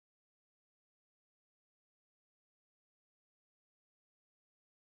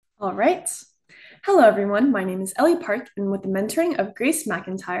All right. Hello, everyone. My name is Ellie Park, and with the mentoring of Grace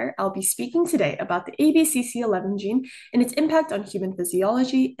McIntyre, I'll be speaking today about the ABCC11 gene and its impact on human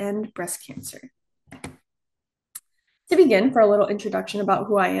physiology and breast cancer. To begin, for a little introduction about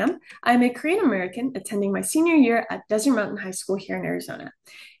who I am a Korean American attending my senior year at Desert Mountain High School here in Arizona.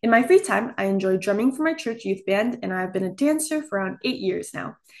 In my free time, I enjoy drumming for my church youth band, and I've been a dancer for around 8 years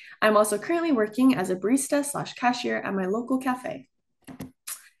now. I'm also currently working as a barista/cashier at my local cafe.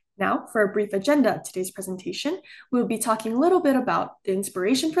 Now, for a brief agenda of today's presentation, we'll be talking a little bit about the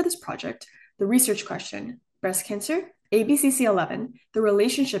inspiration for this project, the research question, breast cancer, ABCC11, the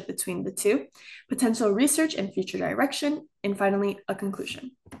relationship between the two, potential research and future direction, and finally, a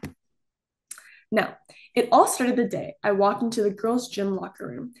conclusion. Now, it all started the day I walked into the girls' gym locker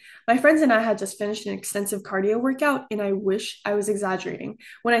room. My friends and I had just finished an extensive cardio workout, and I wish I was exaggerating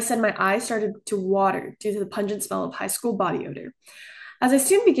when I said my eyes started to water due to the pungent smell of high school body odor. As I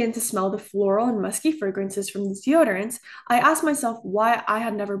soon began to smell the floral and musky fragrances from the deodorants, I asked myself why I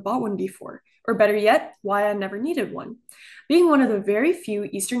had never bought one before, or better yet, why I never needed one. Being one of the very few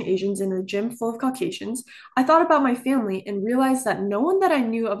Eastern Asians in a gym full of Caucasians, I thought about my family and realized that no one that I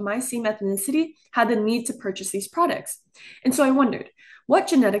knew of my same ethnicity had the need to purchase these products. And so I wondered, what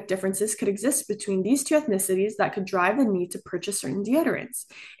genetic differences could exist between these two ethnicities that could drive the need to purchase certain deodorants?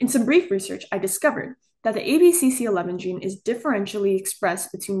 In some brief research, I discovered that the ABCC11 gene is differentially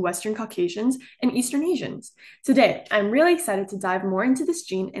expressed between Western Caucasians and Eastern Asians. Today, I'm really excited to dive more into this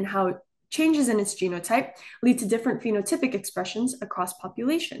gene and how changes in its genotype lead to different phenotypic expressions across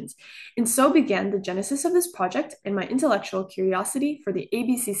populations. And so began the genesis of this project and my intellectual curiosity for the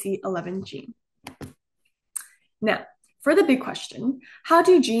ABCC11 gene. Now, for the big question, how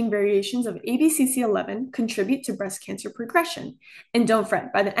do gene variations of ABCC11 contribute to breast cancer progression? And don't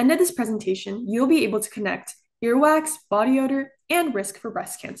fret, by the end of this presentation, you'll be able to connect earwax, body odor, and risk for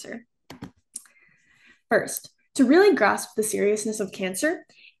breast cancer. First, to really grasp the seriousness of cancer,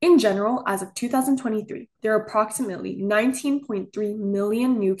 in general, as of 2023, there are approximately 19.3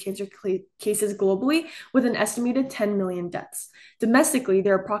 million new cancer cases globally, with an estimated 10 million deaths. Domestically,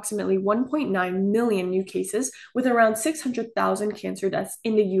 there are approximately 1.9 million new cases, with around 600,000 cancer deaths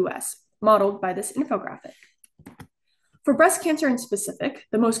in the US, modeled by this infographic. For breast cancer in specific,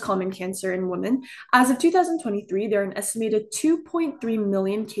 the most common cancer in women, as of 2023, there are an estimated 2.3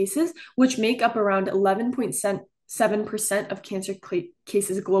 million cases, which make up around 11.7% of cancer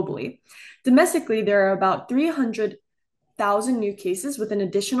cases globally. Domestically, there are about 300,000 new cases with an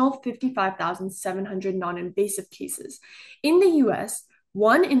additional 55,700 non-invasive cases. In the US,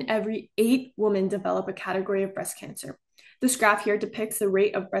 1 in every 8 women develop a category of breast cancer. This graph here depicts the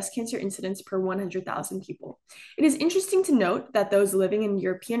rate of breast cancer incidence per 100,000 people. It is interesting to note that those living in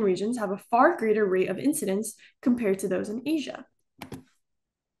European regions have a far greater rate of incidence compared to those in Asia.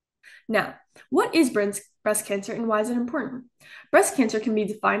 Now, what is breast cancer and why is it important? Breast cancer can be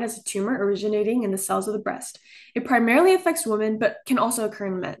defined as a tumor originating in the cells of the breast. It primarily affects women, but can also occur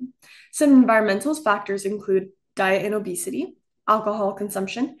in men. Some environmental factors include diet and obesity, alcohol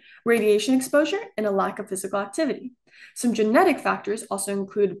consumption, radiation exposure, and a lack of physical activity. Some genetic factors also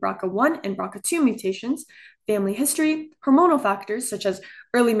include BRCA1 and BRCA2 mutations, family history, hormonal factors such as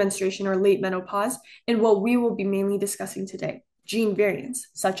early menstruation or late menopause, and what we will be mainly discussing today, gene variants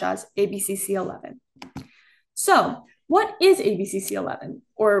such as ABCC11. So, what is ABCC11?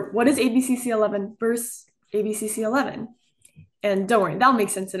 Or what is ABCC11 versus ABCC11? And don't worry, that'll make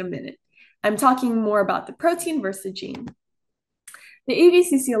sense in a minute. I'm talking more about the protein versus the gene. The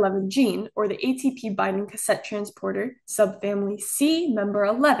ABCC11 gene, or the ATP binding cassette transporter, subfamily C, member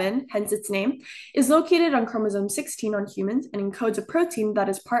 11, hence its name, is located on chromosome 16 on humans and encodes a protein that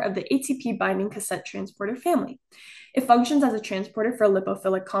is part of the ATP binding cassette transporter family. It functions as a transporter for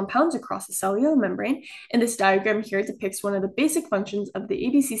lipophilic compounds across the cellular membrane, and this diagram here depicts one of the basic functions of the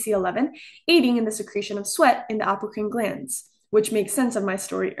ABCC11, aiding in the secretion of sweat in the apocrine glands, which makes sense of my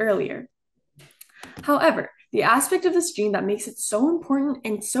story earlier. However, the aspect of this gene that makes it so important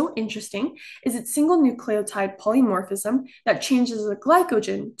and so interesting is its single nucleotide polymorphism that changes a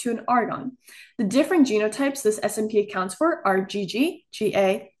glycogen to an argon. The different genotypes this SNP accounts for are GG,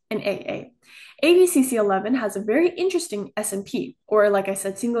 GA, and AA. ABCC11 has a very interesting SNP, or like I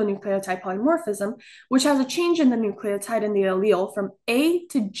said, single nucleotide polymorphism, which has a change in the nucleotide in the allele from A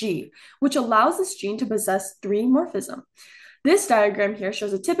to G, which allows this gene to possess 3 morphism. This diagram here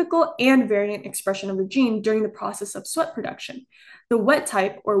shows a typical and variant expression of the gene during the process of sweat production. The wet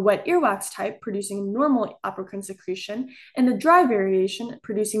type or wet earwax type producing normal apocrine secretion, and the dry variation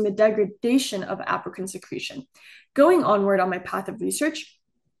producing the degradation of apocrine secretion. Going onward on my path of research,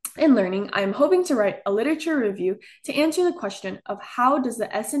 In learning, I am hoping to write a literature review to answer the question of how does the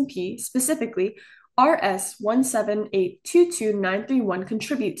SNP, specifically RS1782291,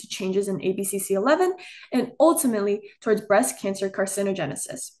 contribute to changes in ABCC11 and ultimately towards breast cancer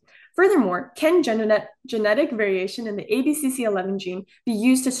carcinogenesis. Furthermore, can genetic variation in the ABCC11 gene be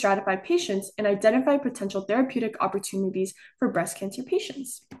used to stratify patients and identify potential therapeutic opportunities for breast cancer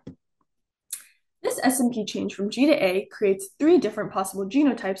patients? This SNP change from G to A creates 3 different possible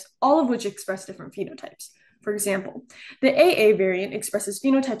genotypes, all of which express different phenotypes. For example, the AA variant expresses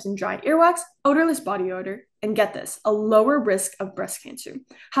phenotypes in dry earwax, odorless body odor, and get this, a lower risk of breast cancer.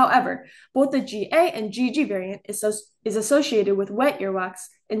 However, both the GA and GG variant is associated with wet earwax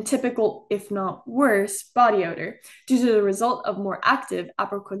and typical, if not worse, body odor due to the result of more active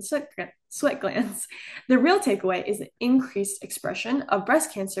apocrine sweat glands. The real takeaway is the increased expression of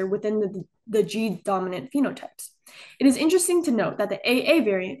breast cancer within the G dominant phenotypes. It is interesting to note that the AA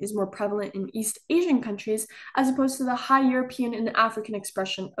variant is more prevalent in East Asian countries as opposed to the high European and African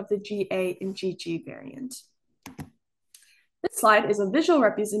expression of the GA and GG variant. This slide is a visual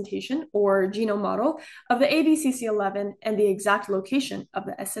representation or genome model of the ABCC11 and the exact location of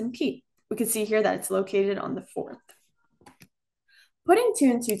the SNP. We can see here that it's located on the 4th. Putting 2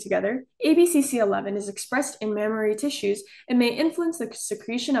 and 2 together, ABCC11 is expressed in mammary tissues and may influence the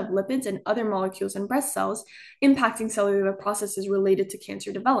secretion of lipids and other molecules in breast cells, impacting cellular processes related to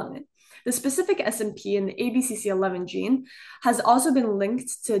cancer development. The specific SNP in the ABCC11 gene has also been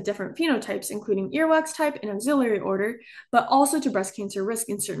linked to different phenotypes, including earwax type and axillary order, but also to breast cancer risk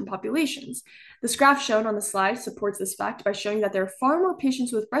in certain populations. This graph shown on the slide supports this fact by showing that there are far more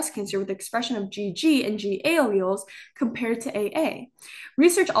patients with breast cancer with expression of GG and GA alleles compared to AA.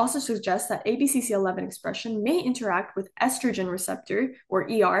 Research also suggests that ABCC11 expression may interact with estrogen receptor, or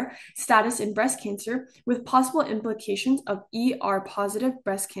ER, status in breast cancer, with possible implications of ER-positive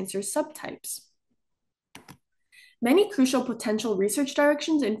breast cancer subtypes. Many crucial potential research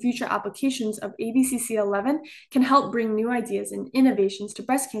directions and future applications of ABCC11 can help bring new ideas and innovations to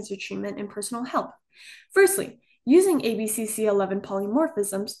breast cancer treatment and personal health. Firstly, using ABCC11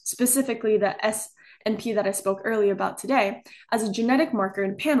 polymorphisms, specifically the SNP that I spoke earlier about today, as a genetic marker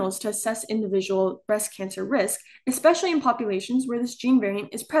in panels to assess individual breast cancer risk, especially in populations where this gene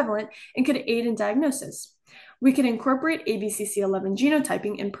variant is prevalent and could aid in diagnosis. We could incorporate ABCC11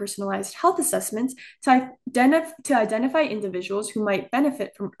 genotyping in personalized health assessments to identify individuals who might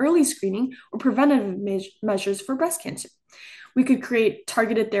benefit from early screening or preventative measures for breast cancer. We could create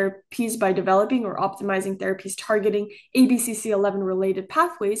targeted therapies by developing or optimizing therapies targeting ABCC11 related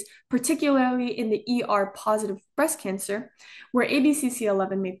pathways, particularly in the ER-positive breast cancer, where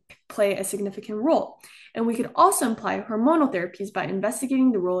ABCC11 may play a significant role. And we could also apply hormonal therapies by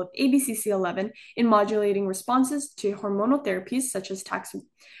investigating the role of ABCC11 in modulating responses to hormonal therapies such as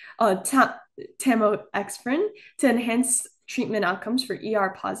tamoxifen to enhance treatment outcomes for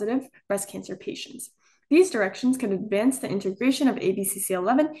ER-positive breast cancer patients. These directions can advance the integration of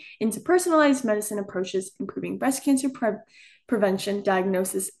ABCC11 into personalized medicine approaches, improving breast cancer prevention,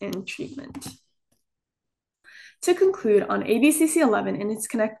 diagnosis, and treatment. To conclude on ABCC11 and its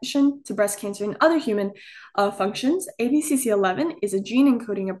connection to breast cancer and other human functions, ABCC11 is a gene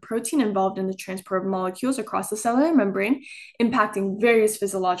encoding a protein involved in the transport of molecules across the cellular membrane, impacting various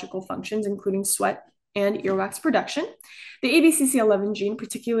physiological functions, including sweat and earwax production. The ABCC11 gene,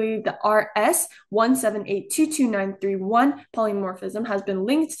 particularly the RS1782291 polymorphism, has been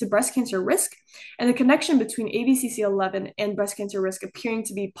linked to breast cancer risk, and the connection between ABCC11 and breast cancer risk appearing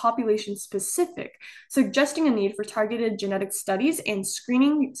to be population-specific, suggesting a need for targeted genetic studies and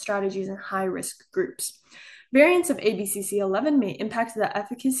screening strategies in high-risk groups. Variants of ABCC11 may impact the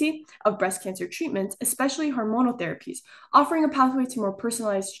efficacy of breast cancer treatments, especially hormonal therapies, offering a pathway to more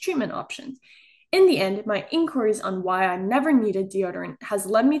personalized treatment options. In the end, my inquiries on why I never needed deodorant has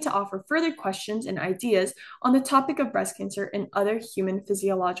led me to offer further questions and ideas on the topic of breast cancer and other human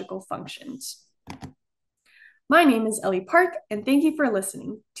physiological functions. My name is Ellie Park, and thank you for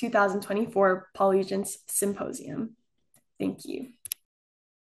listening. 2024 Polygence Symposium. Thank you.